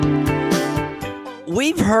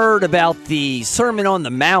we've heard about the Sermon on the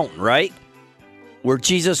Mount, right? Where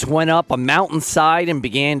Jesus went up a mountainside and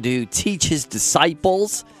began to teach his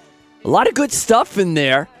disciples. A lot of good stuff in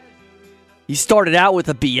there. He started out with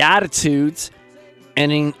the Beatitudes,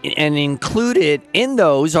 and included in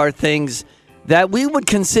those are things that we would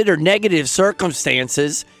consider negative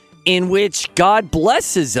circumstances in which God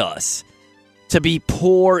blesses us to be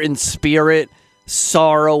poor in spirit,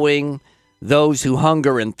 sorrowing, those who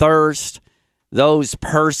hunger and thirst, those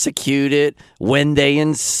persecuted when they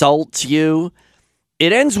insult you.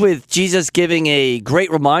 It ends with Jesus giving a great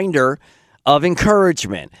reminder of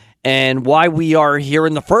encouragement and why we are here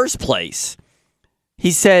in the first place.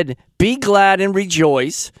 He said, "Be glad and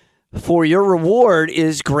rejoice, for your reward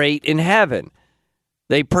is great in heaven.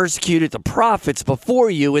 They persecuted the prophets before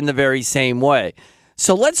you in the very same way."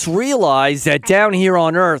 So let's realize that down here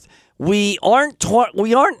on earth, we aren't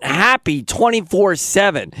happy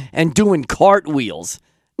 24/7 and doing cartwheels.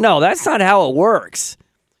 No, that's not how it works.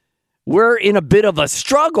 We're in a bit of a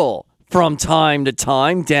struggle from time to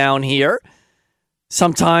time down here,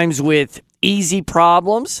 sometimes with easy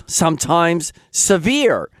problems, sometimes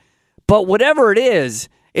severe. But whatever it is,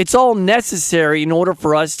 it's all necessary in order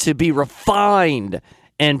for us to be refined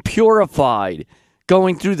and purified,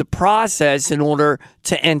 going through the process in order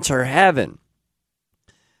to enter heaven.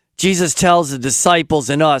 Jesus tells the disciples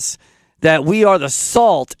and us that we are the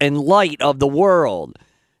salt and light of the world,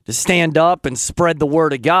 to stand up and spread the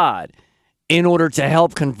word of God in order to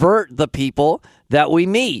help convert the people that we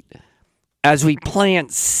meet as we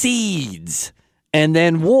plant seeds and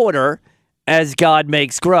then water as God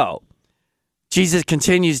makes grow. Jesus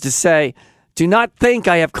continues to say, "Do not think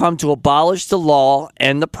I have come to abolish the law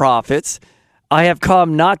and the prophets. I have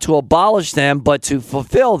come not to abolish them, but to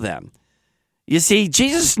fulfill them." You see,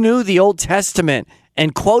 Jesus knew the Old Testament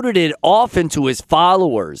and quoted it often to his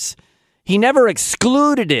followers. He never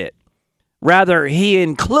excluded it. Rather, he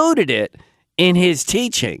included it in his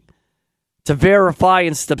teaching to verify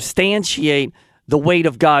and substantiate the weight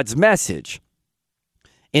of God's message.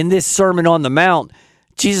 In this Sermon on the Mount,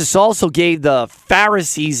 Jesus also gave the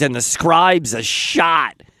Pharisees and the scribes a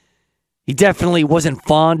shot. He definitely wasn't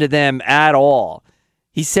fond of them at all.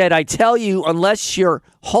 He said, "I tell you, unless your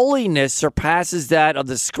holiness surpasses that of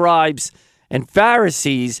the scribes and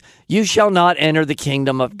Pharisees, you shall not enter the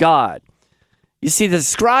kingdom of God." You see, the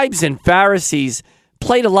scribes and Pharisees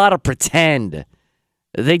played a lot of pretend.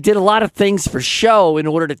 They did a lot of things for show in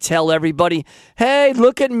order to tell everybody, "Hey,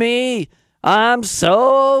 look at me. I'm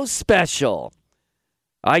so special.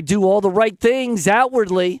 I do all the right things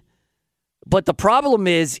outwardly." But the problem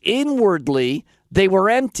is, inwardly, they were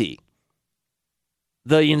empty.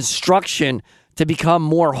 The instruction to become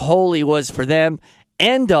more holy was for them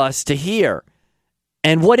and us to hear.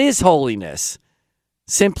 And what is holiness?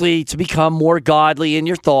 Simply to become more godly in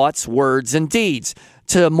your thoughts, words, and deeds,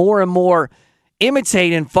 to more and more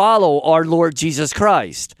imitate and follow our Lord Jesus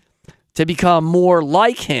Christ, to become more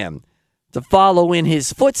like him, to follow in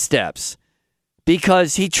his footsteps,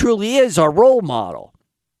 because he truly is our role model.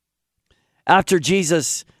 After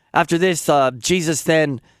this, Jesus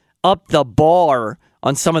then upped the bar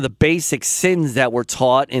on some of the basic sins that were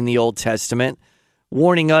taught in the Old Testament,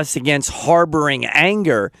 warning us against harboring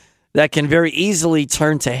anger that can very easily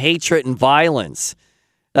turn to hatred and violence.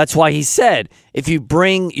 That's why he said, if you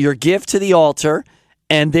bring your gift to the altar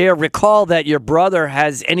and there recall that your brother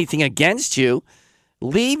has anything against you,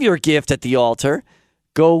 leave your gift at the altar,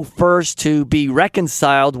 go first to be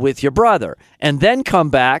reconciled with your brother, and then come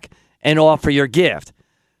back and offer your gift.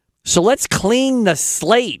 So let's clean the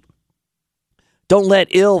slate. Don't let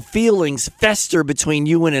ill feelings fester between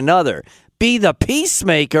you and another. Be the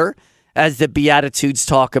peacemaker, as the Beatitudes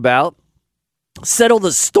talk about. Settle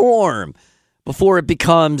the storm before it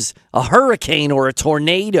becomes a hurricane or a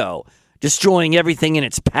tornado, destroying everything in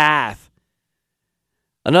its path.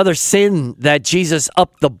 Another sin that Jesus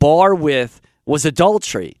upped the bar with was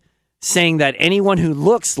adultery, saying that anyone who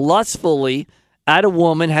looks lustfully at a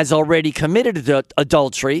woman has already committed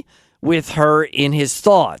adultery with her in his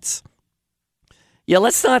thoughts. Yeah,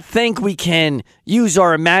 let's not think we can use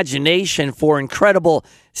our imagination for incredible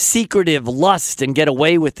secretive lust and get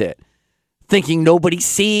away with it, thinking nobody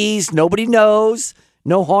sees, nobody knows,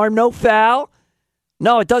 no harm, no foul.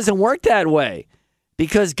 No, it doesn't work that way,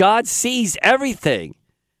 because God sees everything.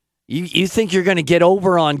 You think you're going to get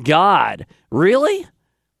over on God? Really?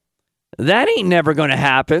 That ain't never going to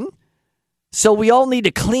happen. So we all need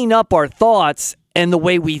to clean up our thoughts and the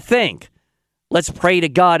way we think. Let's pray to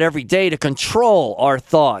God every day to control our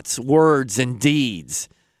thoughts, words, and deeds.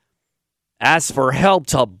 Ask for help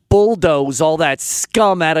to bulldoze all that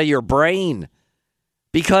scum out of your brain.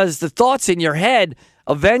 because the thoughts in your head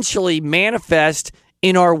eventually manifest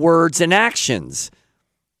in our words and actions.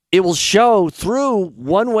 It will show through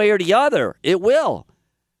one way or the other. It will.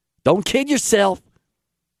 Don't kid yourself.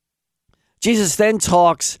 Jesus then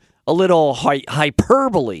talks a little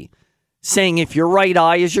hyperbole, saying if your right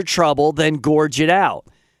eye is your trouble, then gorge it out.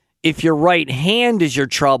 If your right hand is your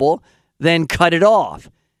trouble, then cut it off.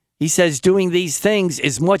 He says doing these things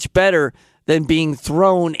is much better than being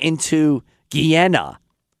thrown into Gehenna,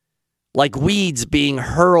 like weeds being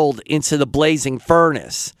hurled into the blazing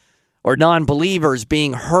furnace, or non-believers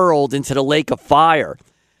being hurled into the lake of fire.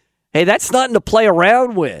 Hey, that's nothing to play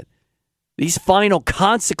around with. These final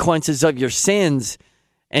consequences of your sins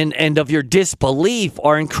and of your disbelief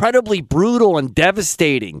are incredibly brutal and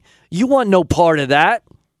devastating. You want no part of that.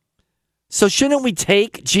 So shouldn't we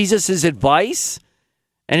take Jesus' advice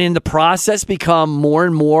and in the process become more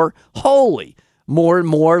and more holy, more and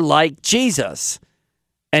more like Jesus,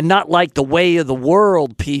 and not like the way of the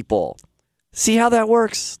world people? See how that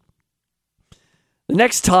works? The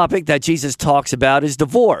next topic that Jesus talks about is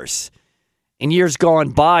divorce. In years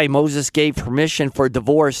gone by, Moses gave permission for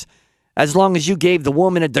divorce as long as you gave the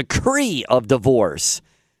woman a decree of divorce,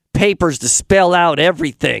 papers to spell out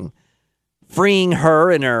everything, freeing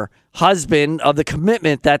her and her husband of the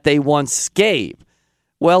commitment that they once gave.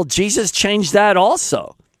 Well, Jesus changed that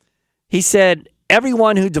also. He said,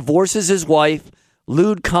 everyone who divorces his wife,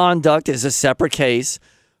 lewd conduct is a separate case,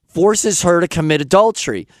 forces her to commit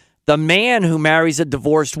adultery. The man who marries a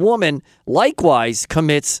divorced woman likewise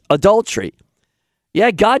commits adultery.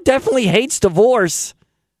 Yeah, God definitely hates divorce.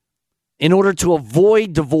 In order to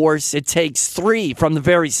avoid divorce, it takes three from the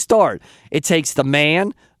very start. It takes the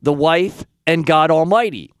man, the wife, and God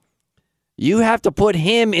Almighty. You have to put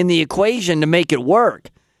him in the equation to make it work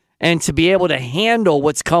and to be able to handle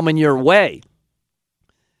what's coming your way.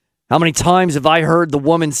 How many times have I heard the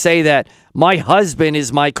woman say that my husband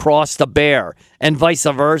is my cross to bear and vice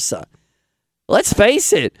versa? Let's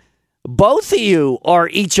face it, both of you are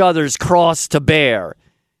each other's cross to bear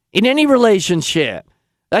in any relationship.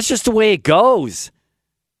 That's just the way it goes.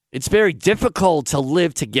 It's very difficult to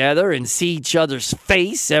live together and see each other's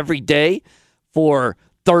face every day for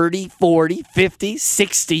 30, 40, 50,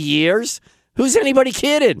 60 years. Who's anybody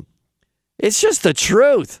kidding? It's just the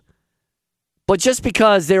truth. But just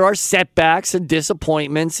because there are setbacks and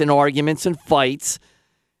disappointments and arguments and fights,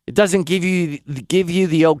 it doesn't give you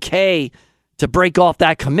the okay to break off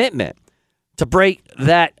that commitment, to break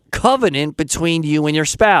that covenant between you and your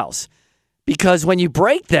spouse. Because when you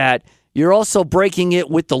break that, you're also breaking it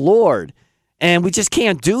with the Lord. And we just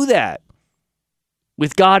can't do that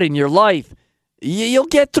with God in your life. You'll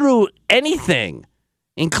get through anything,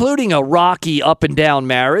 including a rocky up and down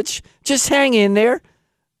marriage. Just hang in there.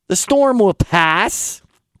 The storm will pass.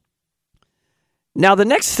 Now, the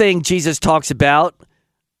next thing Jesus talks about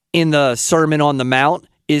in the Sermon on the Mount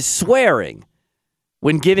is swearing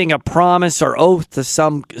when giving a promise or oath to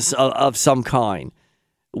of some kind.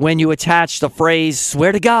 When you attach the phrase,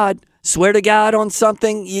 swear to God on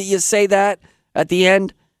something, you say that at the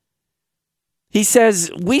end. He says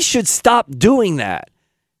we should stop doing that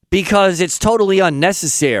because it's totally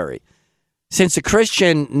unnecessary. Since a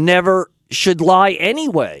Christian never should lie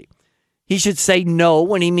anyway. He should say no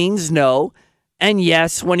when he means no and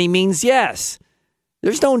yes when he means yes.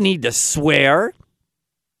 There's no need to swear.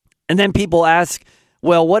 And then people ask,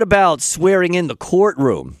 well, what about swearing in the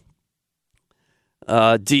courtroom?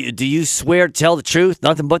 Do you swear to tell the truth,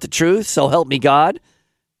 nothing but the truth, so help me God?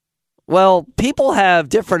 Well, people have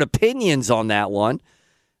different opinions on that one,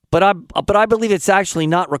 but I believe it's actually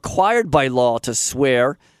not required by law to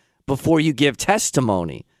swear before you give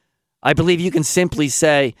testimony. I believe you can simply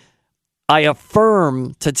say, I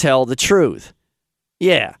affirm to tell the truth.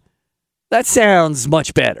 Yeah, that sounds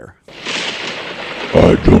much better.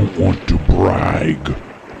 I don't want to brag,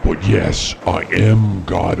 but yes, I am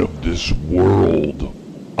God of this world.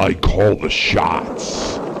 I call the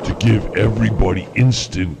shots to give everybody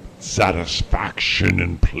instant satisfaction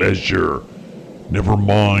and pleasure, never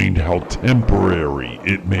mind how temporary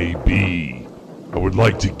it may be. I would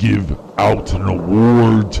like to give out an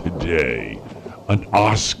award today, an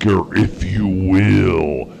Oscar if you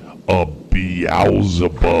will, a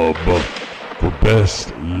Beelzebub for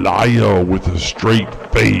best liar with a straight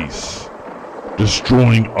face,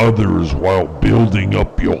 destroying others while building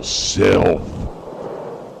up yourself,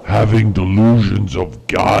 having delusions of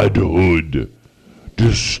godhood,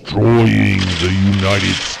 destroying the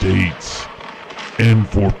United States, and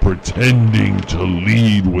for pretending to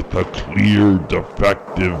lead with a clear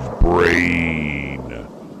defective brain.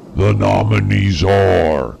 The nominees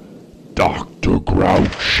are Dr.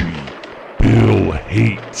 Grouchy, Bill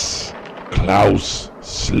Hates, Klaus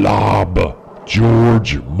Slob,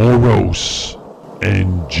 George Moros,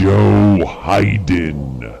 and Joe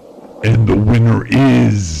Hayden. And the winner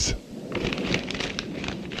is...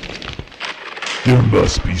 There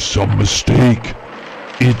must be some mistake.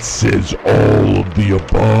 It says all of the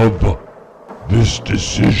above. This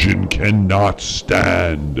decision cannot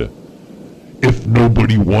stand. If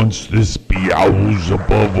nobody wants this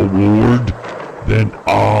Beelzebub award, then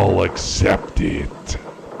I'll accept it.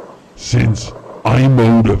 Since I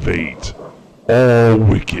motivate all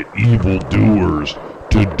wicked evildoers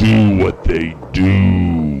to do what they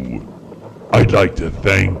do. I'd like to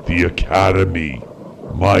thank the Academy,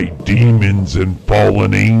 my demons and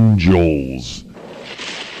fallen angels.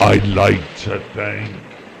 I'd like to thank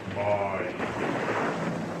my...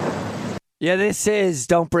 Yeah, this is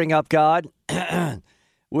Don't Bring Up God.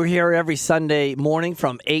 We're here every Sunday morning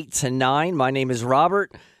from 8 to 9. My name is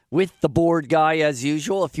Robert with the board guy as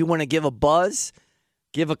usual. If you want to give a buzz,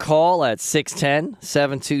 give a call at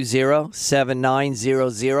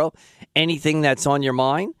 610-720-7900. Anything that's on your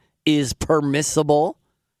mind is permissible.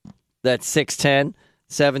 That's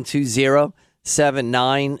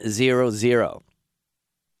 610-720-7900.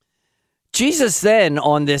 Jesus then,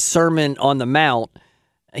 on this Sermon on the Mount,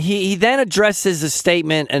 he then addresses the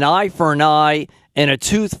statement, an eye for an eye and a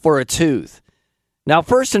tooth for a tooth. Now,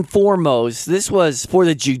 first and foremost, this was for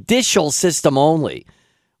the judicial system only,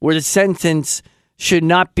 where the sentence should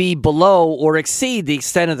not be below or exceed the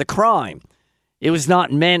extent of the crime. It was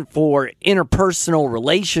not meant for interpersonal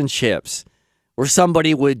relationships where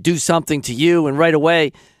somebody would do something to you and right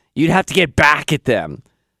away you'd have to get back at them.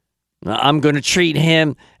 I'm going to treat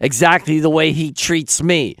him exactly the way he treats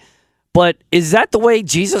me. But is that the way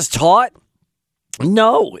Jesus taught?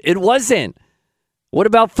 No, it wasn't. What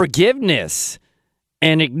about forgiveness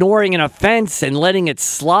and ignoring an offense and letting it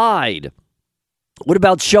slide? What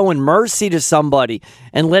about showing mercy to somebody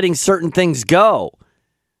and letting certain things go?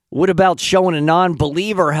 What about showing a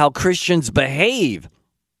non-believer how Christians behave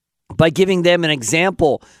by giving them an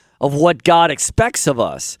example of what God expects of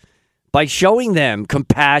us? By showing them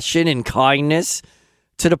compassion and kindness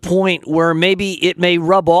to the point where maybe it may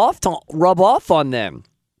rub off on them,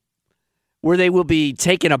 where they will be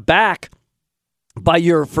taken aback by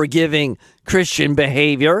your forgiving Christian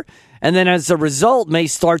behavior, and then as a result may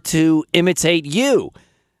start to imitate you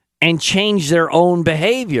and change their own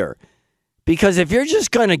behavior. Because if you're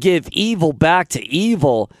just going to give evil back to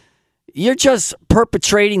evil, you're just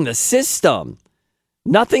perpetrating the system.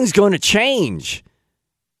 Nothing's going to change.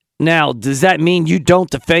 Now, does that mean you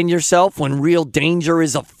don't defend yourself when real danger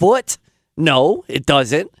is afoot? No, it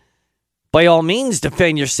doesn't. By all means,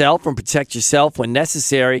 defend yourself and protect yourself when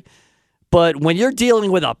necessary. But when you're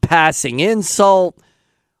dealing with a passing insult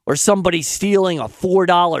or somebody stealing a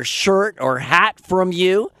 $4 shirt or hat from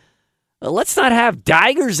you, let's not have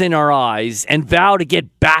daggers in our eyes and vow to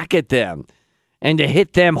get back at them and to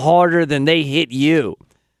hit them harder than they hit you.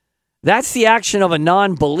 That's the action of a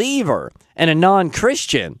non-believer and a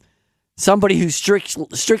non-Christian, somebody who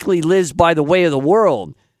strictly lives by the way of the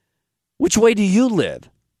world. Which way do you live?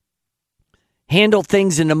 Handle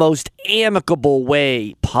things in the most amicable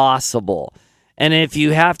way possible. And if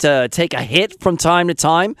you have to take a hit from time to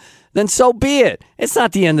time, then so be it. It's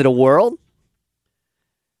not the end of the world.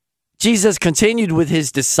 Jesus continued with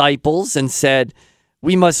his disciples and said,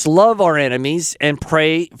 we must love our enemies and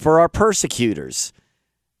pray for our persecutors.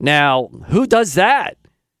 Now, who does that?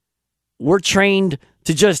 We're trained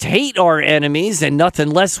to just hate our enemies and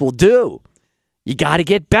nothing less will do. You got to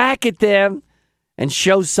get back at them and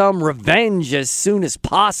show some revenge as soon as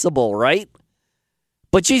possible, right?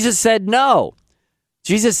 But Jesus said no.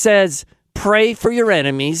 Jesus says, pray for your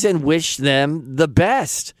enemies and wish them the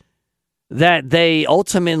best, that they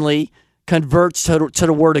ultimately convert to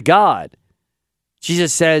the Word of God.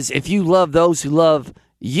 Jesus says, if you love those who love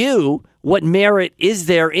you, what merit is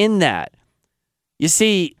there in that? You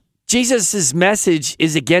see, Jesus' message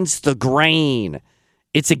is against the grain.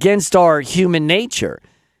 It's against our human nature.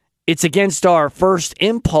 It's against our first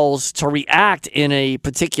impulse to react in a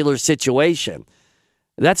particular situation.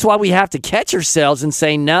 That's why we have to catch ourselves and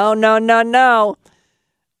say, no, no, no, no.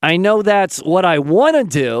 I know that's what I want to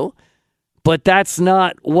do, but that's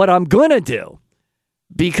not what I'm going to do.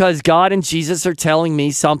 Because God and Jesus are telling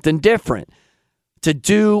me something different. To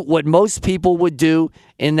do what most people would do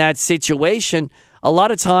in that situation, a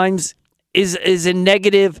lot of times is a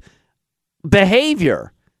negative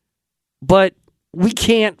behavior. But we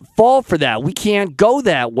can't fall for that. We can't go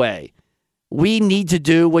that way. We need to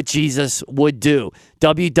do what Jesus would do.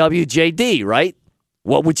 WWJD, right?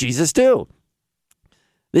 What would Jesus do?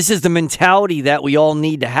 This is the mentality that we all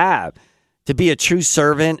need to have. to be a true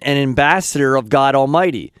servant and ambassador of God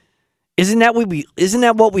Almighty. Isn't that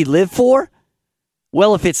what we live for?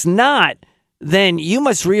 Well, if it's not, then you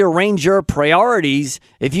must rearrange your priorities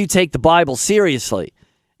if you take the Bible seriously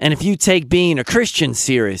and if you take being a Christian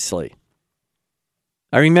seriously.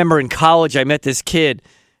 I remember in college I met this kid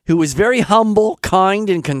who was very humble, kind,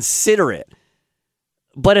 and considerate.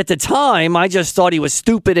 But at the time, I just thought he was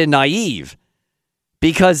stupid and naive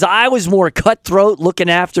because I was more cutthroat looking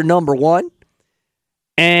after number one,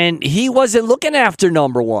 and he wasn't looking after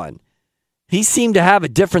number one. He seemed to have a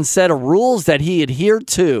different set of rules that he adhered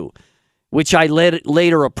to, which I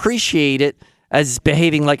later appreciated as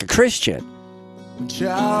behaving like a Christian. When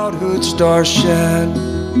childhood stars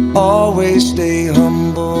shine, always stay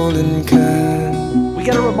humble and kind. We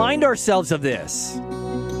got to remind ourselves of this.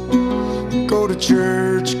 Go to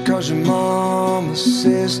church 'cause your mama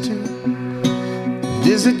says to.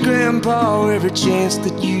 Visit grandpa every chance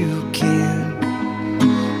that you can.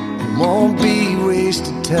 It won't be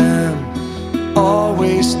wasted time.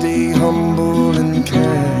 Always stay humble and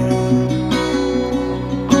kind.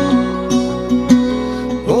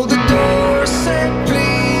 Hold the door, say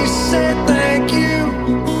please, say thank you.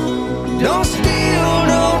 Don't steal,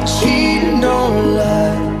 don't cheat, and don't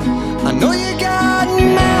lie. I know you got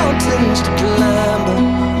mountains to climb, but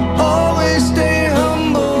always stay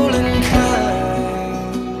humble and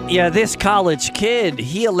kind. Yeah, this college kid,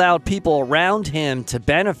 he allowed people around him to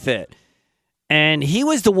benefit. And he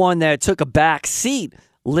was the one that took a back seat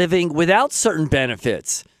living without certain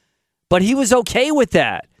benefits. But he was okay with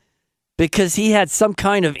that because he had some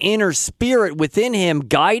kind of inner spirit within him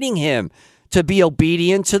guiding him to be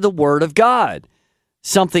obedient to the word of God.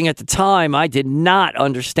 Something at the time I did not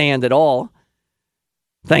understand at all.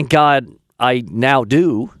 Thank God I now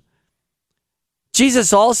do.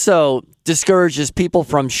 Jesus also discourages people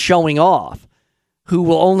from showing off, who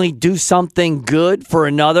will only do something good for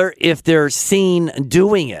another if they're seen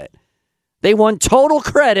doing it. They want total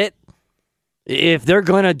credit if they're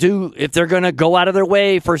going to go out of their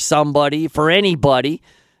way for somebody, for anybody.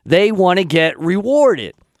 They want to get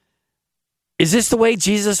rewarded. Is this the way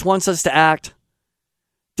Jesus wants us to act?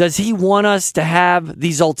 Does he want us to have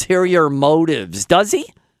these ulterior motives? Does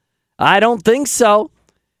he? I don't think so.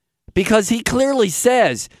 Because he clearly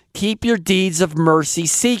says, keep your deeds of mercy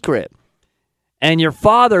secret. And your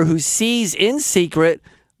Father who sees in secret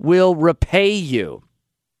will repay you.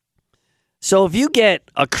 So if you get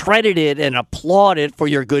accredited and applauded for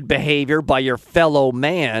your good behavior by your fellow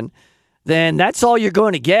man, then that's all you're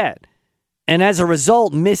going to get. And as a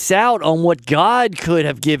result, miss out on what God could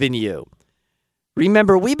have given you.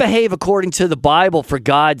 Remember, we behave according to the Bible for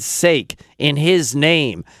God's sake, in his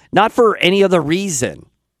name, not for any other reason.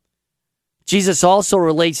 Jesus also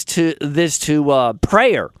relates to this to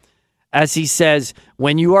prayer. As he says,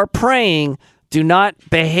 when you are praying, do not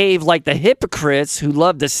behave like the hypocrites who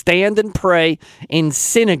love to stand and pray in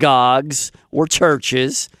synagogues or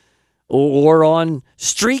churches or on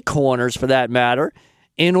street corners, for that matter,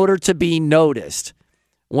 in order to be noticed.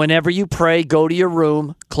 Whenever you pray, go to your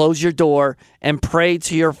room, close your door, and pray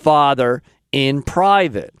to your Father in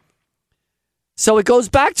private. So it goes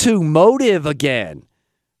back to motive again.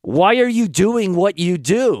 Why are you doing what you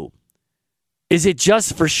do? Is it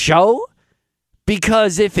just for show?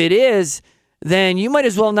 Because if it is, then you might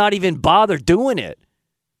as well not even bother doing it.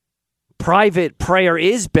 Private prayer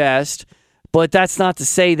is best, but that's not to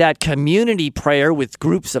say that community prayer with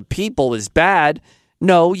groups of people is bad.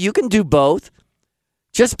 No, you can do both.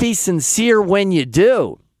 Just be sincere when you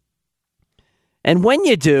do. And when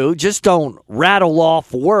you do, just don't rattle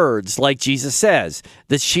off words like Jesus says,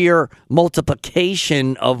 the sheer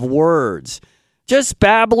multiplication of words. Just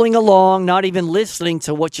babbling along, not even listening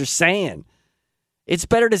to what you're saying. It's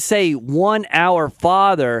better to say 1 Our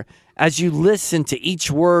Father as you listen to each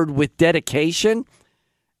word with dedication,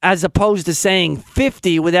 as opposed to saying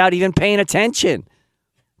 50 without even paying attention.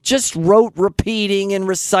 Just rote repeating and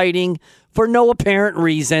reciting for no apparent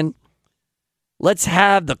reason. Let's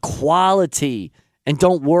have the quality and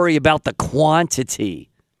don't worry about the quantity.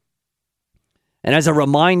 And as a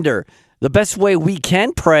reminder, the best way we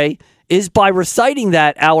can pray is by reciting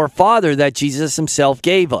that Our Father that Jesus himself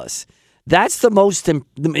gave us. That's the most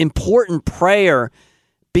important prayer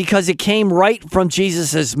because it came right from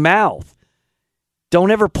Jesus' mouth.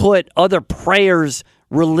 Don't ever put other prayers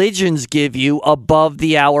religions give you above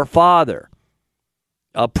the Our Father.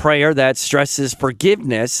 A prayer that stresses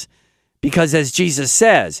forgiveness because, as Jesus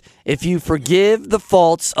says, if you forgive the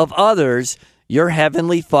faults of others, your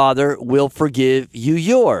heavenly Father will forgive you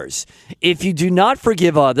yours. If you do not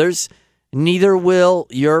forgive others, neither will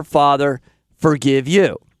your Father forgive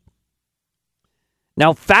you.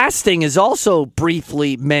 Now, fasting is also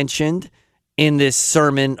briefly mentioned in this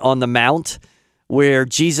Sermon on the Mount, where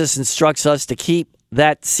Jesus instructs us to keep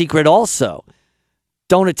that secret also.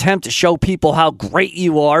 Don't attempt to show people how great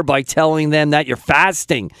you are by telling them that you're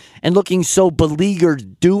fasting and looking so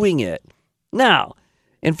beleaguered doing it. No.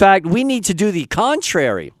 In fact, we need to do the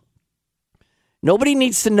contrary. Nobody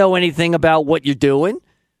needs to know anything about what you're doing.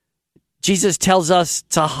 Jesus tells us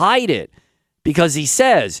to hide it because he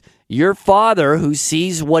says, your Father who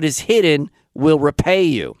sees what is hidden will repay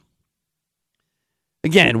you.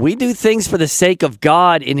 Again, we do things for the sake of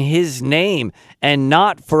God in his name and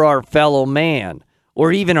not for our fellow man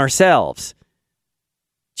or even ourselves.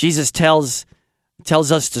 Jesus tells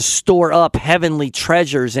us to store up heavenly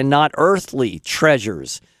treasures and not earthly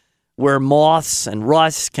treasures where moths and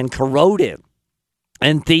rust can corrode it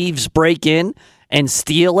and thieves break in and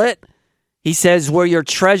steal it. He says, where your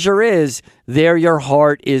treasure is, there your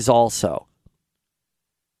heart is also.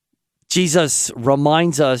 Jesus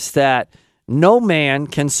reminds us that no man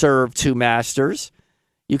can serve two masters.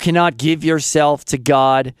 You cannot give yourself to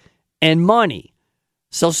God and money.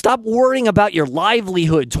 So stop worrying about your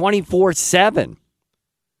livelihood 24/7.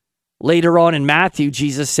 Later on in Matthew,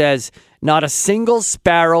 Jesus says, not a single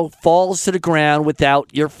sparrow falls to the ground without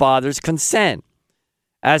your Father's consent.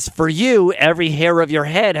 As for you, every hair of your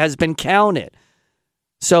head has been counted.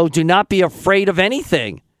 So do not be afraid of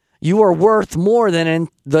anything. You are worth more than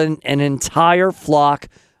an entire flock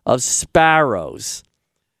of sparrows.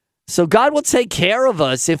 So God will take care of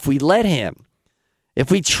us if we let him.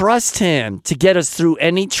 If we trust him to get us through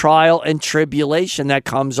any trial and tribulation that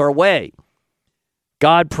comes our way.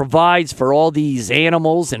 God provides for all these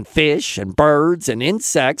animals and fish and birds and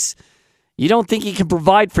insects. You don't think he can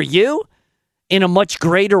provide for you in a much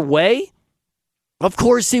greater way? Of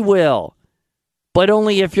course he will. But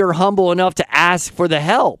only if you're humble enough to ask for the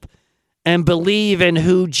help and believe in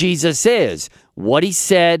who Jesus is, what he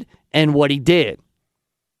said and what he did.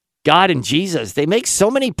 God and Jesus, they make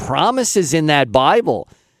so many promises in that Bible.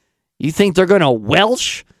 You think they're going to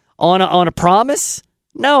welch on a promise?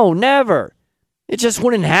 No, never. It just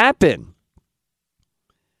wouldn't happen.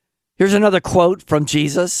 Here's another quote from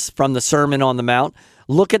Jesus from the Sermon on the Mount.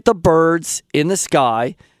 Look at the birds in the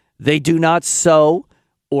sky. They do not sow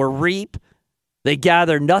or reap. They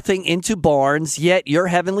gather nothing into barns, yet your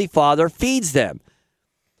heavenly Father feeds them.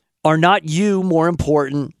 Are not you more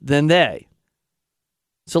important than they?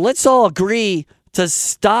 So let's all agree to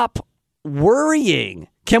stop worrying.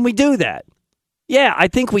 Can we do that? Yeah, I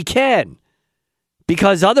think we can.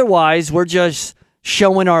 Because otherwise, we're just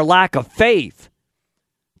showing our lack of faith.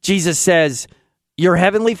 Jesus says, your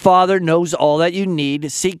heavenly Father knows all that you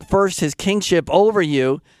need. Seek first his kingship over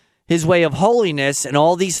you, his way of holiness, and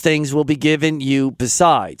all these things will be given you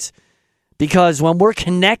besides. Because when we're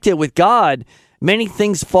connected with God, many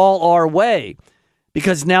things fall our way.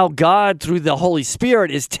 Because now God, through the Holy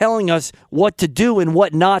Spirit, is telling us what to do and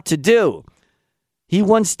what not to do. He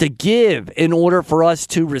wants to give in order for us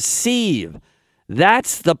to receive.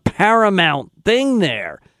 That's the paramount thing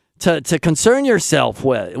there to concern yourself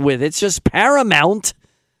with. It's just paramount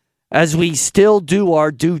as we still do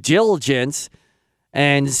our due diligence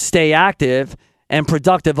and stay active and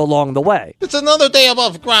productive along the way. It's another day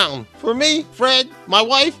above ground for me, Fred, my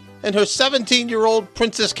wife, and her 17-year-old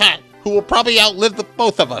princess cat, who will probably outlive the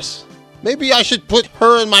both of us. Maybe I should put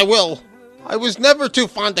her in my will. I was never too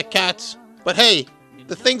fond of cats, but hey,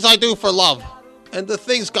 the things I do for love, and the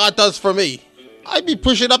things God does for me, I'd be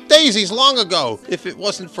pushing up daisies long ago if it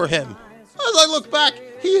wasn't for him. As I look back,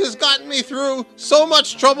 he has gotten me through so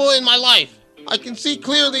much trouble in my life. I can see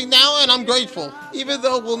clearly now and I'm grateful, even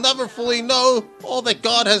though we'll never fully know all that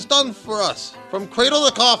God has done for us, from cradle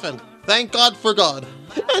to coffin. Thank God for God.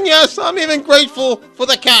 And yes, I'm even grateful for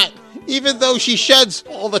the cat, even though she sheds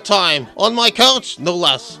all the time, on my couch, no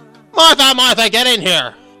less. Martha, Martha, get in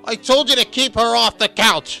here. I told you to keep her off the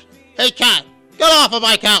couch. Hey cat, get off of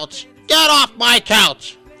my couch. Get off my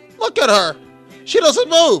couch. Look at her. She doesn't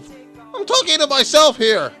move. I'm talking to myself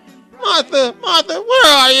here. Martha, Martha,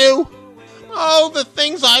 where are you? Oh, the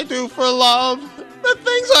things I do for love. The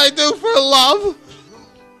things I do for love.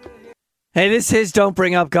 Hey, this is Don't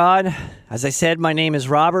Bring Up God. As I said, my name is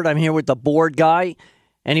Robert. I'm here with the board guy.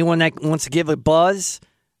 Anyone that wants to give a buzz,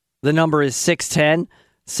 the number is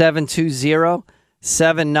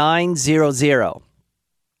 610-720-7900.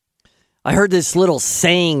 I heard this little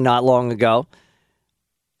saying not long ago.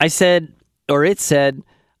 It said,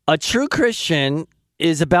 a true Christian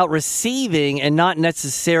is about receiving and not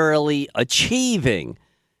necessarily achieving.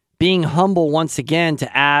 Being humble once again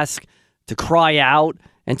to ask, to cry out,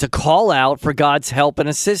 and to call out for God's help and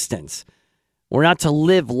assistance. We're not to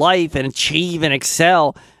live life and achieve and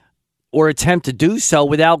excel or attempt to do so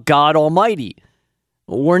without God Almighty.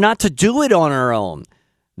 We're not to do it on our own.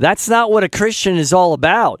 That's not what a Christian is all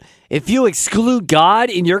about. If you exclude God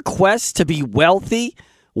in your quest to be wealthy,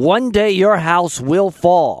 one day your house will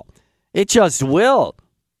fall. It just will.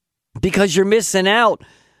 Because you're missing out.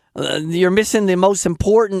 You're missing the most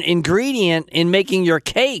important ingredient in making your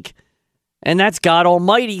cake. And that's God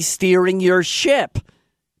Almighty steering your ship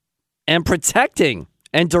and protecting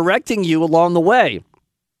and directing you along the way.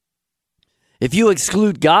 If you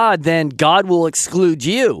exclude God, then God will exclude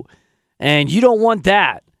you. And you don't want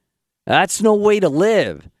that. That's no way to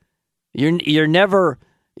live. You'll never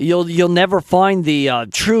find the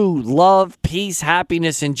true love, peace,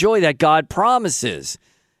 happiness, and joy that God promises.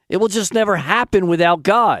 It will just never happen without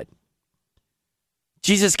God.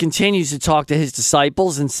 Jesus continues to talk to his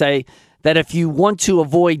disciples and say that if you want to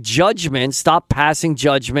avoid judgment, stop passing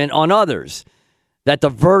judgment on others. That the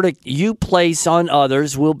verdict you place on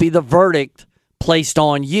others will be the verdict placed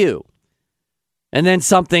on you. And then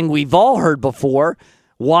something we've all heard before,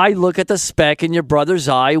 why look at the speck in your brother's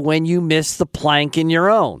eye when you miss the plank in your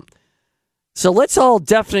own? So let's all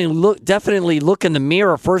definitely look in the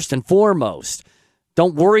mirror first and foremost.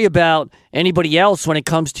 Don't worry about anybody else when it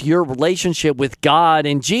comes to your relationship with God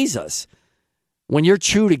and Jesus. When you're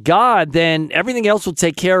true to God, then everything else will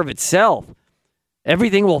take care of itself.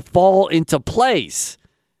 Everything will fall into place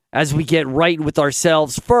as we get right with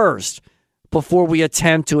ourselves first before we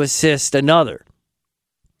attempt to assist another.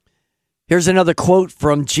 Here's another quote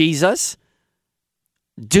from Jesus.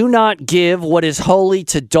 Do not give what is holy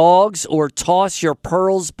to dogs or toss your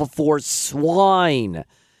pearls before swine.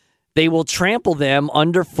 They will trample them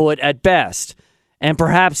underfoot at best and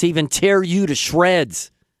perhaps even tear you to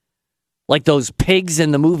shreds. Like those pigs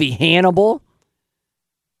in the movie Hannibal.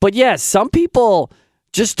 But yes, some people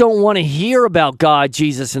just don't want to hear about God,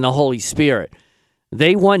 Jesus, and the Holy Spirit.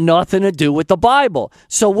 They want nothing to do with the Bible.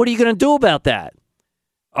 So what are you going to do about that?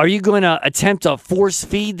 Are you going to attempt to force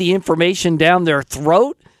feed the information down their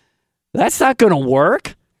throat? That's not going to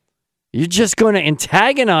work. You're just going to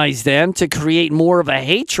antagonize them to create more of a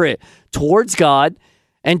hatred towards God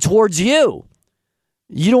and towards you.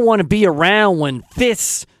 You don't want to be around when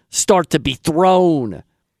fists start to be thrown.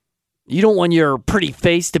 You don't want your pretty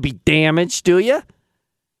face to be damaged, do you?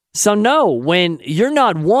 So no, when you're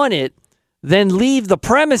not wanted, then leave the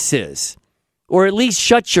premises. Or at least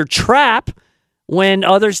shut your trap when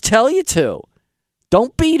others tell you to.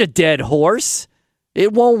 Don't beat a dead horse.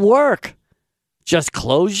 It won't work. Just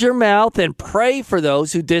close your mouth and pray for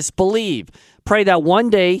those who disbelieve. Pray that one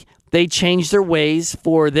day they change their ways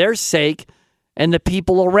for their sake and the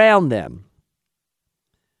people around them.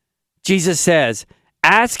 Jesus says,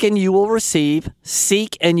 ask and you will receive,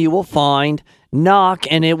 seek and you will find, knock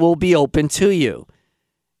and it will be open to you.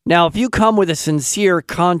 Now, if you come with a sincere,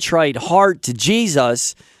 contrite heart to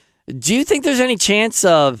Jesus, do you think there's any chance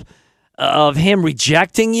of him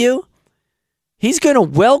rejecting you? He's going to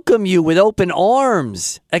welcome you with open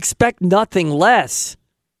arms. Expect nothing less.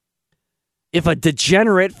 If a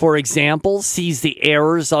degenerate, for example, sees the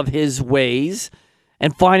errors of his ways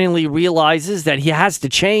and finally realizes that he has to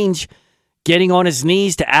change, getting on his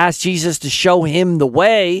knees to ask Jesus to show him the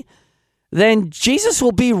way, then Jesus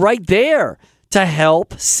will be right there to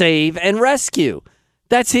help, save, and rescue.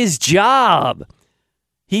 That's his job.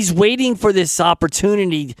 He's waiting for this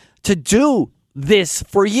opportunity to do this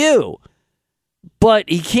for you. But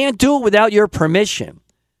he can't do it without your permission.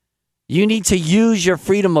 You need to use your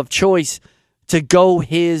freedom of choice to go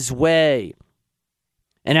his way.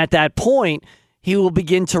 And at that point, he will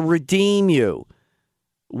begin to redeem you,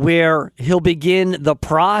 where he'll begin the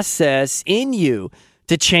process in you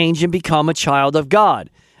to change and become a child of God,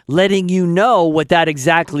 letting you know what that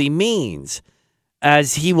exactly means,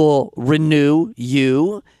 as he will renew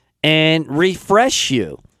you and refresh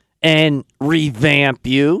you and revamp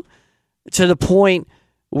you to the point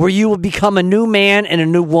where you will become a new man and a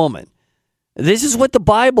new woman. This is what the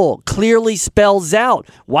Bible clearly spells out.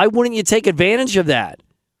 Why wouldn't you take advantage of that?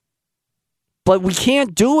 But we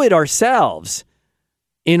can't do it ourselves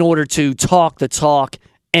in order to talk the talk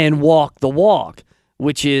and walk the walk,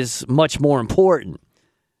 which is much more important.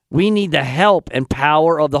 We need the help and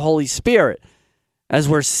power of the Holy Spirit as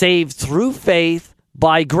we're saved through faith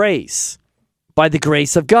by grace, by the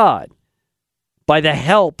grace of God, by the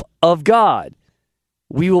help of God.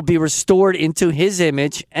 We will be restored into his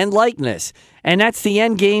image and likeness. And that's the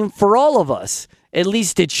end game for all of us. At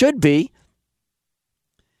least it should be.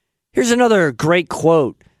 Here's another great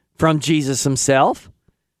quote from Jesus himself.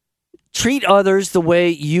 Treat others the way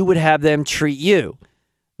you would have them treat you.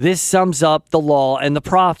 This sums up the law and the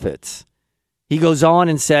prophets. He goes on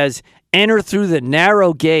and says, enter through the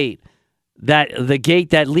narrow gate. That the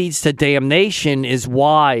gate that leads to damnation is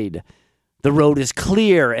wide. The road is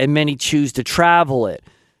clear, and many choose to travel it.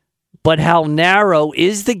 But how narrow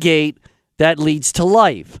is the gate that leads to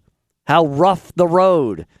life? How rough the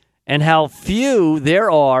road, and how few there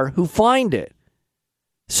are who find it.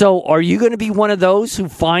 So are you going to be one of those who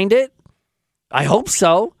find it? I hope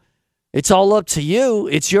so. It's all up to you.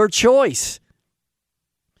 It's your choice.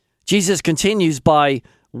 Jesus continues by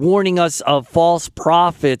warning us of false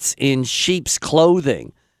prophets in sheep's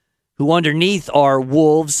clothing, who underneath are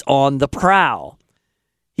wolves on the prowl.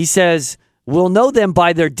 He says, we'll know them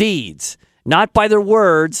by their deeds, not by their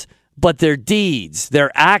words, but their deeds, their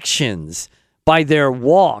actions, by their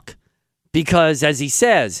walk. Because, as he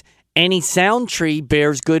says, any sound tree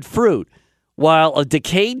bears good fruit, while a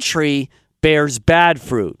decayed tree bears bad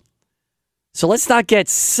fruit. So let's not get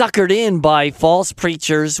suckered in by false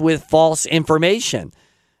preachers with false information.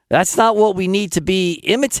 That's not what we need to be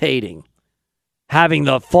imitating, having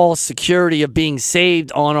the false security of being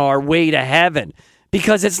saved on our way to heaven,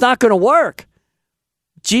 because it's not going to work.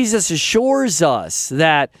 Jesus assures us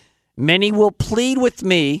that many will plead with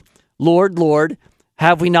me, Lord, Lord,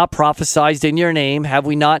 have we not prophesied in your name? Have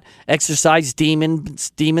we not exorcised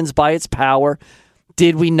demons by its power?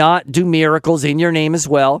 Did we not do miracles in your name as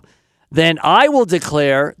well? Then I will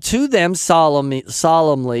declare to them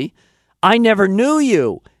solemnly, I never knew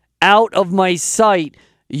you. Out of my sight,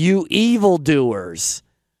 you evildoers.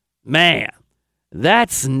 Man,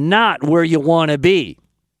 that's not where you want to be.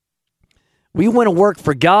 We want to work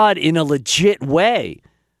for God in a legit way.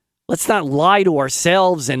 Let's not lie to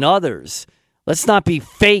ourselves and others. Let's not be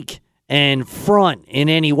fake and front in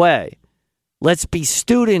any way. Let's be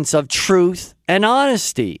students of truth and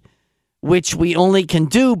honesty, which we only can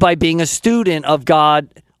do by being a student of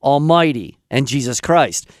God Almighty and Jesus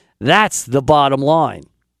Christ. That's the bottom line.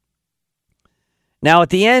 Now,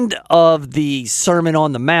 at the end of the Sermon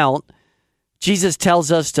on the Mount, Jesus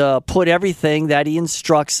tells us to put everything that he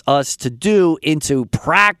instructs us to do into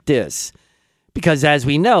practice. Because as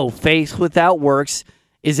we know, faith without works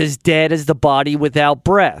is as dead as the body without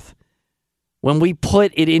breath. When we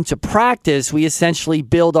put it into practice, we essentially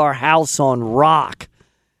build our house on rock.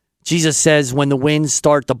 Jesus says when the winds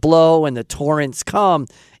start to blow and the torrents come,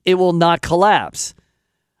 it will not collapse.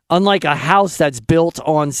 Unlike a house that's built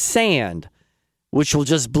on sand, which will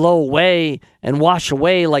just blow away and wash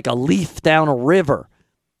away like a leaf down a river.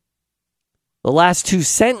 The last two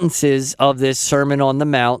sentences of this Sermon on the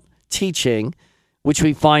Mount teaching, which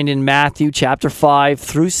we find in Matthew chapter 5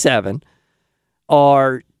 through 7,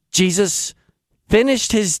 are Jesus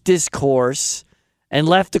finished his discourse and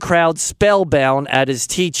left the crowd spellbound at his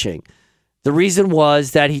teaching. The reason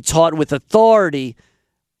was that he taught with authority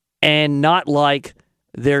and not like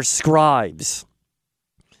their scribes.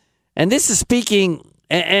 And this is speaking,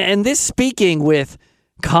 and this speaking with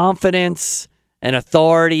confidence and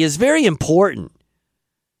authority is very important.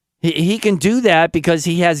 He can do that because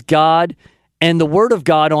he has God and the Word of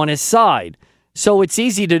God on his side. So it's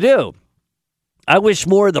easy to do. I wish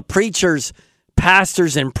more of the preachers,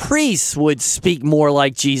 pastors, and priests would speak more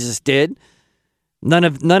like Jesus did. None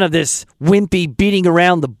of this wimpy beating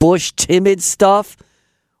around the bush, timid stuff,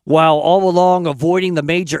 while all along avoiding the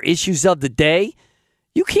major issues of the day.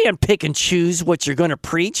 You can't pick and choose what you're going to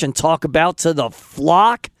preach and talk about to the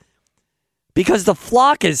flock, because the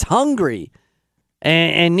flock is hungry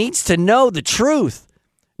and needs to know the truth,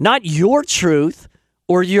 not your truth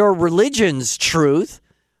or your religion's truth,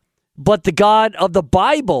 but the God of the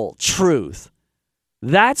Bible truth.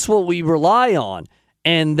 That's what we rely on,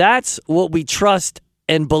 and that's what we trust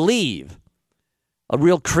and believe. A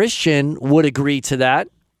real Christian would agree to that,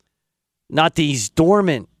 not these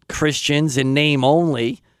dormant Christians in name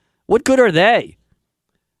only. What good are they?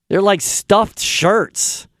 They're like stuffed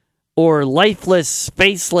shirts or lifeless,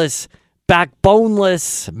 faceless,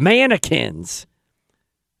 backboneless mannequins.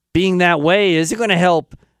 Being that way isn't going to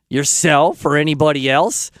help yourself or anybody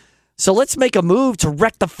else. So let's make a move to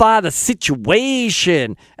rectify the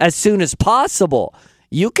situation as soon as possible.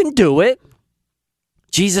 You can do it.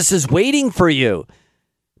 Jesus is waiting for you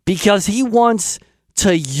because he wants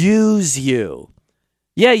to use you.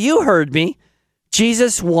 Yeah, you heard me.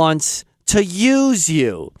 Jesus wants to use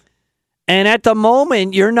you. And at the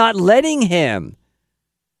moment, you're not letting him.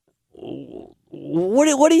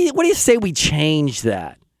 What do you say we change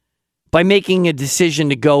that? By making a decision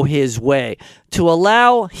to go his way, to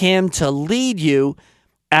allow him to lead you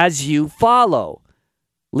as you follow,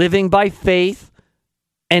 living by faith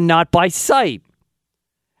and not by sight.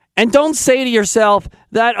 And don't say to yourself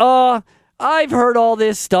that, I've heard all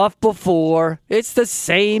this stuff before. It's the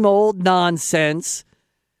same old nonsense.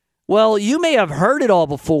 Well, you may have heard it all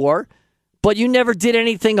before, but you never did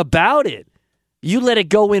anything about it. You let it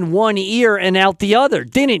go in one ear and out the other,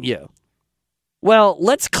 didn't you? Well,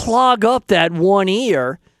 let's clog up that one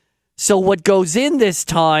ear so what goes in this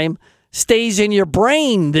time stays in your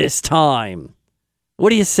brain this time. What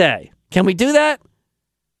do you say? Can we do that?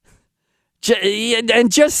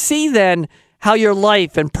 And just see then how your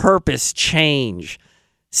life and purpose change.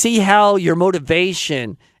 See how your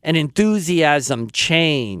motivation and enthusiasm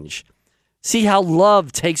change. See how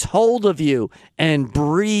love takes hold of you and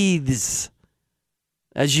breathes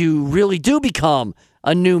as you really do become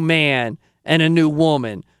a new man and a new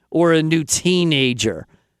woman or a new teenager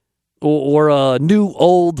or a new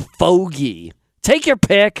old fogey. Take your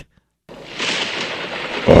pick.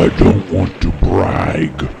 I don't want to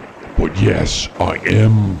brag, but yes, I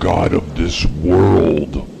am God of this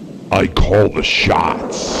world. I call the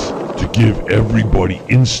shots to give everybody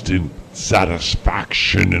instant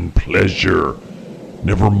satisfaction and pleasure,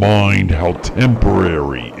 never mind how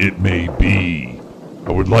temporary it may be.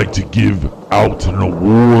 I would like to give out an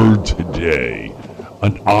award today,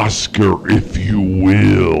 an Oscar if you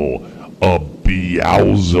will, a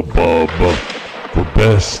Beelzebub for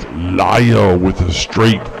best liar with a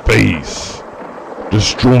straight face,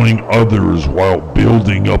 destroying others while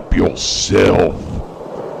building up yourself,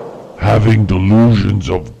 having delusions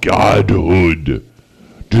of godhood,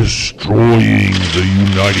 destroying the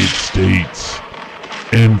United States,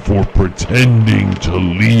 and for pretending to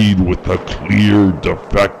lead with a clear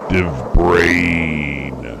defective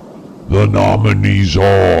brain. The nominees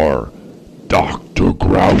are Dr.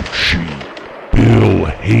 Grouchy, Bill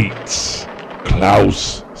Hates,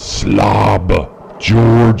 Klaus Slob,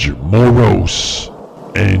 George Moros,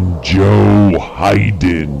 and Joe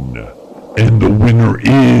Hayden. And the winner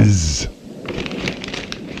is...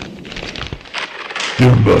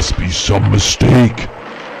 There must be some mistake.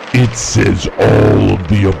 It says all of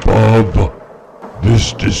the above.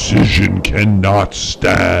 This decision cannot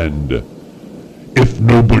stand. If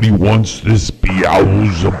nobody wants this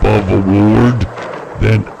Beelzebub award,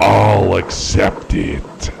 then I'll accept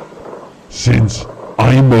it. Since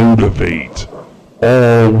I motivate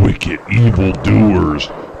all wicked evildoers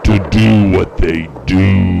to do what they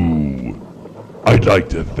do. I'd like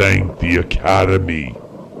to thank the Academy,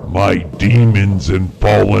 my demons and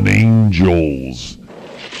fallen angels.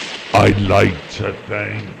 I'd like to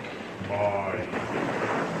thank my...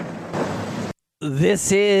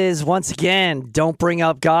 This is, once again, Don't Bring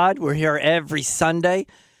Up God. We're here every Sunday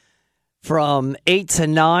from 8 to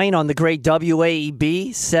 9 on the great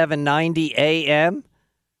WAEB, 790 AM.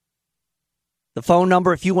 The phone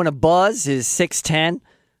number, if you want to buzz, is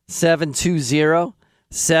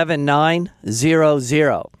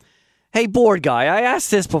 610-720-7900. Hey, board guy, I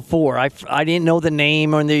asked this before. I didn't know the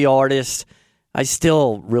name or the artist. I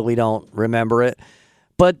still really don't remember it.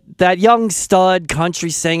 But that young stud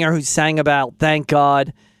country singer who sang about Thank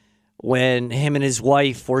God when him and his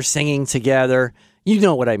wife were singing together, you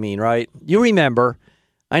know what I mean, right? You remember.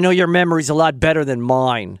 I know your memory's a lot better than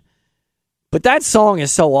mine. But that song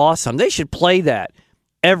is so awesome. They should play that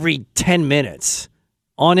every 10 minutes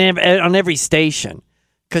on every station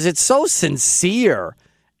because it's so sincere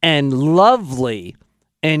and lovely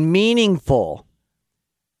and meaningful.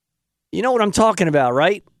 You know what I'm talking about,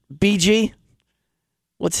 right? BG?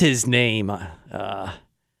 What's his name? Yeah,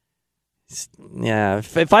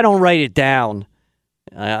 if I don't write it down,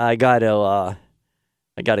 I gotta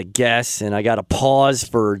guess, and I gotta pause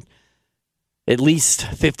for at least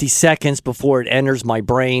 50 seconds before it enters my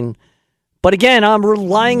brain. But again, I'm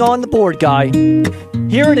relying on the board guy.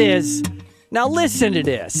 Here it is. Now listen to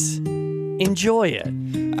this. Enjoy it.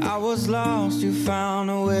 I was lost, you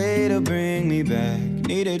found a way to bring me back.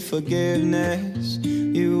 Needed forgiveness,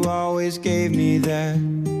 you always gave me that.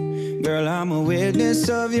 Girl, I'm a witness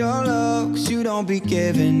of your love, 'cause you don't be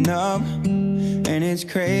giving up. And it's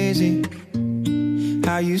crazy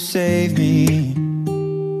how you saved me.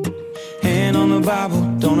 Hand on the Bible,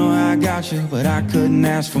 don't know how I got you, but I couldn't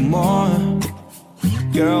ask for more.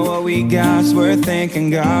 Girl, what we got's worth thanking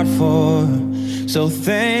God for. So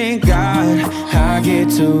thank God I get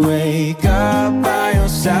to wake up by your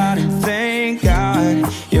side. And thank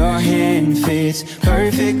God your hand fits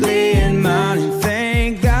perfectly in mine. And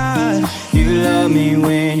thank God you loved me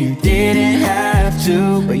when you didn't have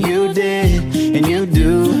to, but you did, and you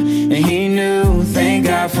do, and he knew. Thank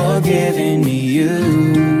God for giving me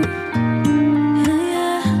you.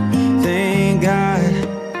 Thank God,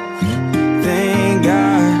 thank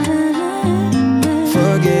God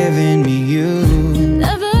for giving me you.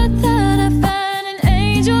 Never thought I'd find an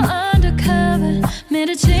angel undercover.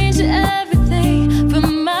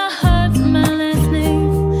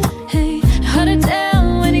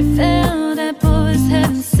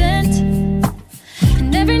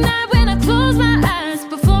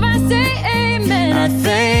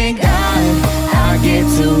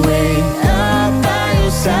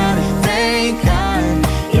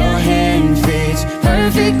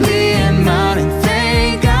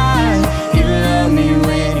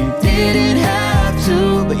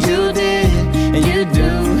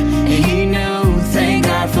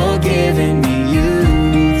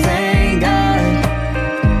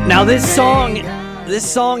 Now this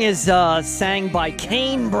song is sang by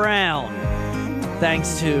Kane Brown.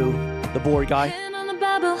 Thanks to the board guy. On the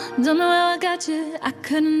Bible, don't know how I got you. I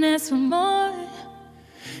couldn't ask for more.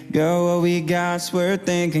 Girl, what we got's worth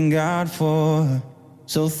thanking God for.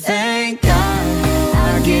 So thank God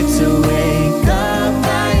I get to wake up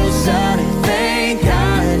by your side. Thank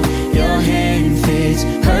God your hand fits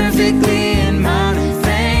perfectly in mine.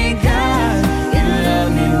 Thank God you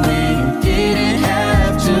loved me when you didn't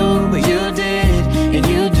have to, but you did, and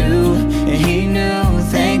you do, and He knew.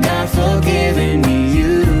 Thank God for giving me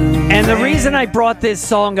you. And the reason I brought this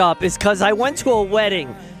song up is because I went to a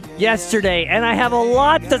wedding yesterday, and I have a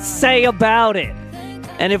lot to say about it.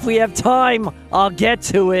 And if we have time, I'll get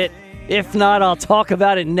to it. If not, I'll talk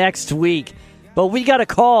about it next week. But we got a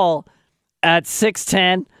call at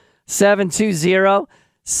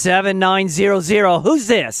 610-720-7900. Who's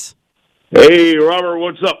this? Hey, Robert,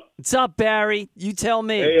 what's up? What's up, Barry? You tell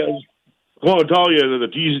me. Hey, I want to tell you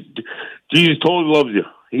that Jesus totally loves you.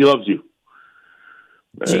 He loves you.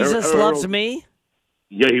 Jesus loves me?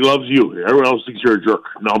 Yeah, he loves you. Everyone else thinks you're a jerk.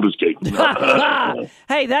 No, I'm just kidding.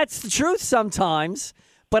 Hey, that's the truth sometimes.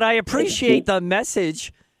 But I appreciate the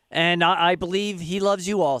message, and I believe he loves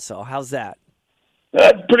you also. How's that?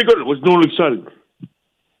 That's pretty good. What's new and exciting?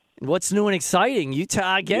 What's new and exciting? You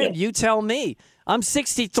tell me. I'm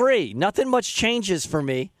 63. Nothing much changes for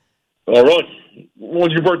me. All right.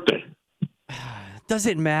 When's your birthday? Does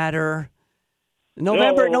it matter?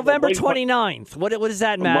 November 29th. What does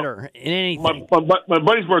that matter in anything? My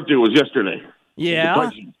buddy's birthday was yesterday. Yeah?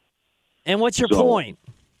 And what's your point?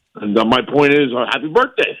 And my point is, happy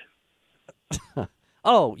birthday.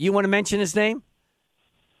 Oh, you want to mention his name?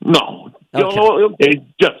 No. Okay.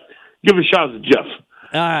 Jeff. Give a shout out to Jeff.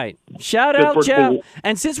 All right. Shout out, Jeff.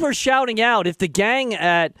 And since we're shouting out, if the gang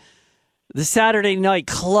at the Saturday night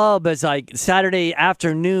club, Saturday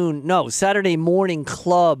morning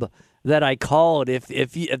club that I called, if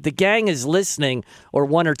the gang is listening, or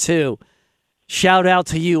one or two, shout out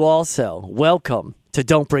to you also. Welcome to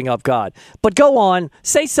Don't Bring Up God. But go on,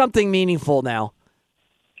 say something meaningful now.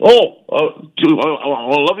 I love you.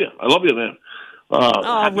 I love you, man.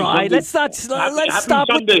 All right, let's stop.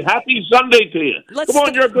 Happy Sunday to you. Come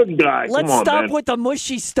on, you're a good guy. Let's stop with the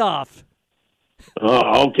mushy stuff.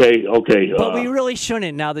 Okay. But we really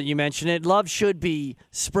shouldn't, now that you mention it. Love should be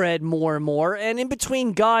spread more and more, and in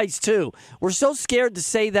between guys, too. We're so scared to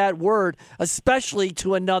say that word, especially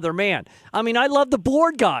to another man. I mean, I love the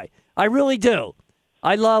board guy. I really do.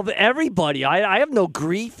 I love everybody. I have no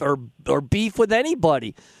grief or beef with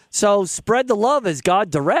anybody. So spread the love as God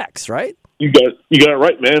directs, right? You got it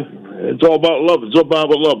right, man. It's all about love. It's all about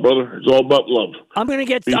love, brother. It's all about love. I'm gonna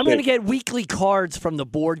get weekly cards from the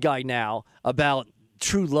board guy now about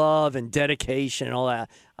true love and dedication and all that.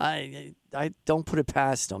 I don't put it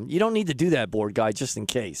past him. You don't need to do that, board guy, just in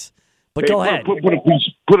case. But go ahead.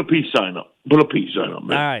 Put a peace sign up. Put a peace sign up,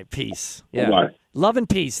 man. All right, peace. Yeah. Bye. Love and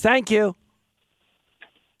peace. Thank you.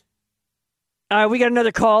 All right, we got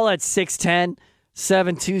another call at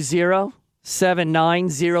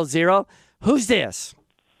 610-720-7900. Who's this?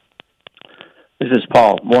 This is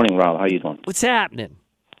Paul. Morning, Rob. How you doing? What's happening?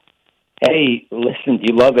 Hey, listen,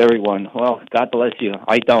 you love everyone. Well, God bless you.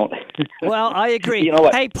 I don't. Well, I agree. You know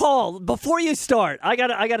what? Hey, Paul, before you start, I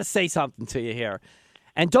gotta say something to you here.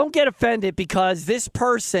 And don't get offended because this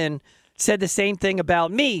person said the same thing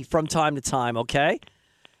about me from time to time, okay?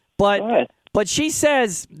 But she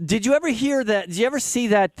says, did you ever hear that? Did you ever see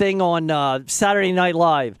that thing on Saturday Night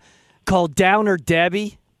Live called Downer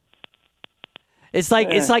Debbie? It's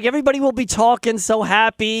like everybody will be talking so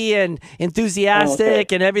happy and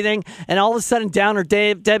enthusiastic and everything, and all of a sudden Downer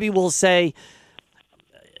Debbie will say,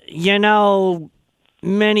 you know,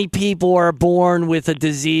 many people are born with a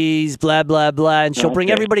disease, blah, blah, blah, and she'll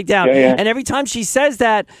bring everybody down. Yeah. And every time she says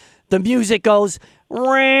that, the music goes,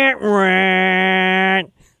 rant,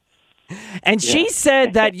 rant. And she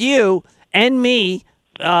said that you and me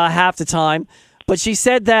half the time, but she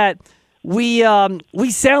said that we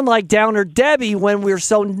sound like Downer Debbie when we're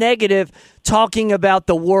so negative talking about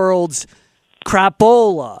the world's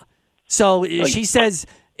crapola. So she says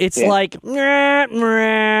it's like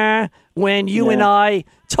when you and I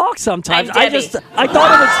talk sometimes. I thought it was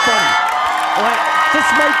funny.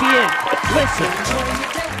 This might be it. Listen.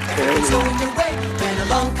 When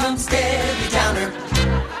along comes Debbie Downer,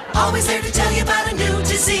 always there to tell you about a new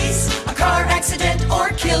disease, a car accident or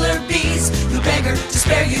killer bees. You beg her to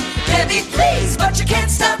spare you, Debbie, please, but you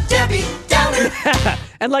can't stop Debbie Downer.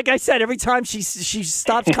 And like I said, every time she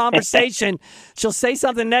stops conversation, she'll say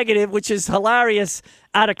something negative, which is hilarious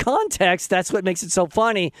out of context. That's what makes it so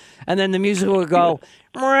funny. And then the music will go,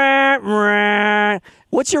 "Rah, rah."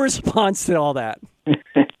 What's your response to all that?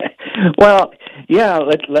 Well, yeah,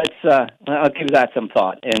 I'll give that some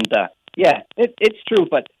thought. And yeah, it's true.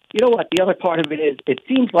 But you know what? The other part of it is, it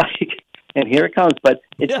seems like, and here it comes, but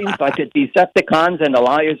it seems like the Decepticons and the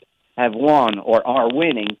liars have won or are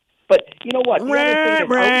winning. But you know what? The other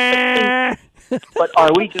thing is,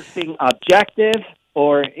 are we just being objective?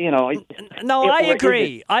 Or, No, I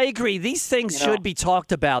agree. I agree. These things should be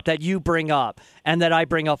talked about that you bring up and that I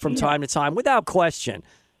bring up from time to time without question.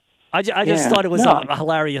 I just thought it was a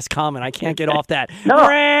hilarious comment. I can't get off that.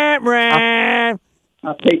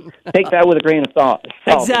 I'll take that with a grain of salt.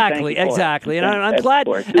 Exactly. And I'm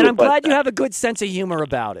glad you have a good sense of humor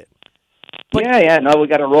about it. But, no, we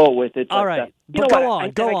got to roll with it. All right. But go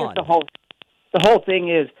on. The whole thing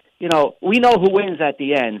is, we know who wins at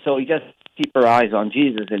the end, so we just keep our eyes on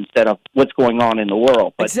Jesus instead of what's going on in the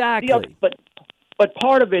world. But exactly. But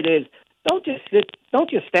part of it is, don't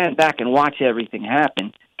just stand back and watch everything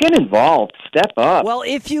happen. Get involved. Step up. Well,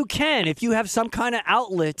 if you have some kind of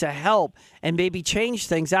outlet to help and maybe change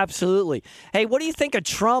things, absolutely. Hey, what do you think of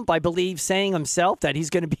Trump, I believe, saying himself that he's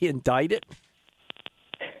going to be indicted?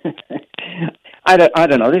 I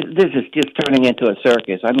don't know. This is just turning into a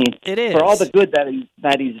circus. I mean, it is. For all the good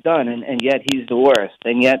that he's done, and yet he's the worst.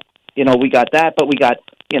 And yet, we got that, but we want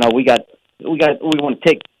to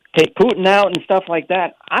take Putin out and stuff like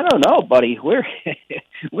that. I don't know, buddy. We're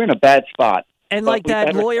in a bad spot. And like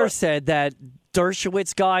that lawyer said, that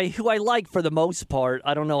Dershowitz guy, who I like for the most part,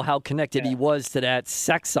 I don't know how connected he was to that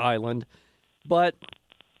sex island, but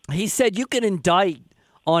he said you can indict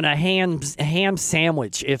on a ham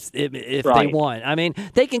sandwich if they want. I mean,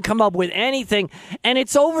 they can come up with anything, and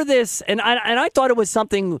it's over this. And I thought it was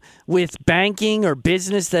something with banking or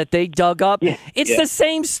business that they dug up. It's the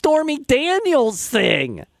same Stormy Daniels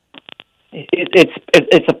thing.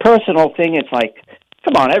 It's a personal thing. It's like,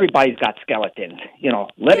 come on, everybody's got skeletons.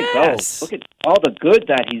 Let it go. Look at all the good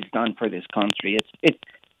that he's done for this country. This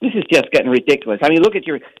is just getting ridiculous. I mean, look at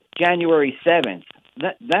your January 7th.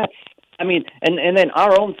 That's. I mean, and then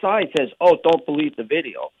our own side says, "Oh, don't believe the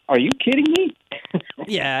video." Are you kidding me?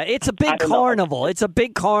 Yeah, it's a big carnival. It's a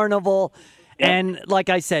big carnival, and like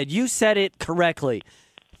I said, you said it correctly.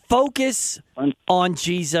 Focus on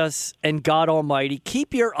Jesus and God Almighty.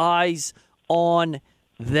 Keep your eyes on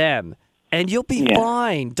them, and you'll be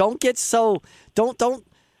fine. Don't get so don't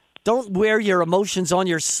wear your emotions on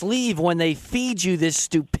your sleeve when they feed you this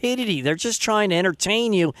stupidity. They're just trying to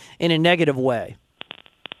entertain you in a negative way.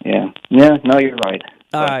 Yeah, no, you're right.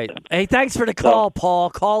 All right. Hey, thanks for the call, Paul.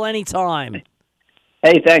 Call anytime.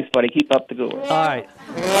 Hey, thanks, buddy. Keep up the good work. All right.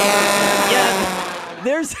 Yeah,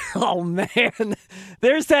 there's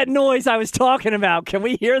that noise I was talking about. Can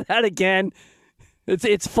we hear that again?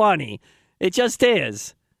 It's funny. It just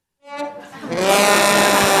is.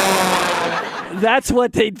 That's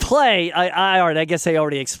what they'd play. I guess I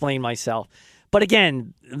already explained myself. But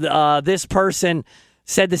again, this person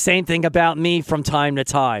said the same thing about me from time to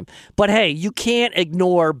time. But hey, you can't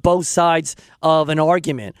ignore both sides of an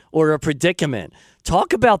argument or a predicament.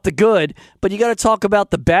 Talk about the good, but you got to talk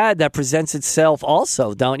about the bad that presents itself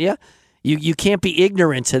also, don't you? You can't be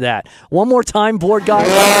ignorant to that. One more time, board guy.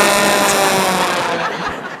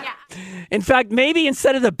 In fact, maybe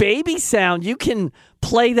instead of the baby sound, you can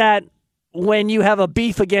play that when you have a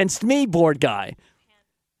beef against me, board guy.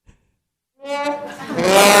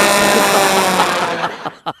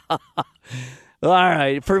 All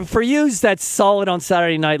right. For yous that saw it on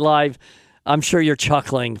Saturday Night Live, I'm sure you're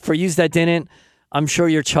chuckling. For yous that didn't, I'm sure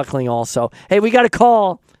you're chuckling also. Hey, we got a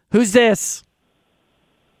call. Who's this?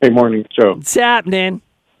 Hey, morning, Joe. What's happening?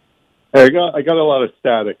 Hey, I got a lot of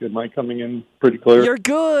static. Am I coming in pretty clear? You're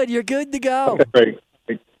good. You're good to go. Okay,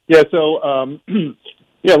 great. Yeah, so,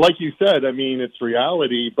 yeah, like you said, I mean, it's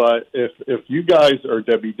reality, but if you guys are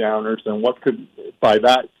Debbie Downers, then what could, by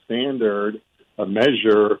that standard, a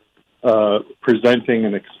measure presenting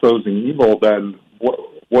and exposing evil, then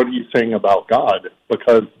what are you saying about God?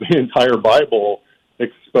 Because the entire Bible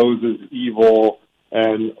exposes evil,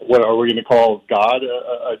 and what are we going to call God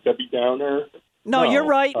a Debbie Downer? No, you're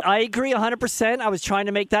right. I agree 100%. I was trying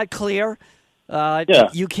to make that clear.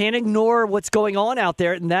 You can't ignore what's going on out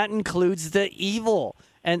there, and that includes the evil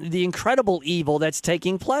and the incredible evil that's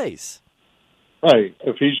taking place. Right.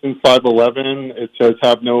 Ephesians 5:11, it says,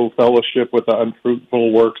 "Have no fellowship with the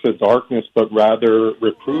unfruitful works of darkness, but rather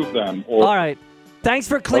reprove them." All right. Thanks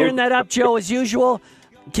for clearing that up, Joe, as usual.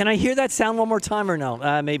 Can I hear that sound one more time or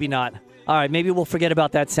no? Maybe not. All right, maybe we'll forget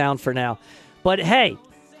about that sound for now. But, hey,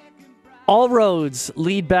 All roads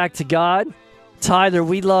lead back to God. Tyler,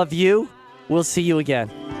 we love you. We'll see you again.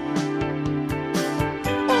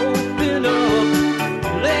 Open up,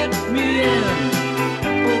 let me in.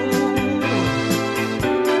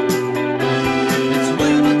 It's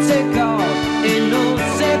when I take off, ain't no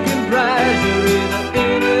second prize. You're either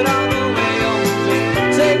in it all the way or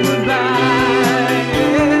just say goodbye.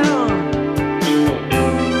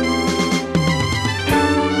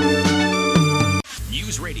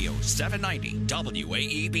 News Radio 790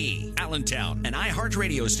 WAEB, Allentown, an iHeart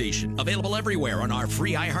radio station. Available everywhere on our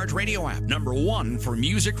free iHeart Radio app. #1 for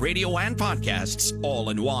music, radio, and podcasts, all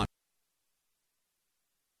in one.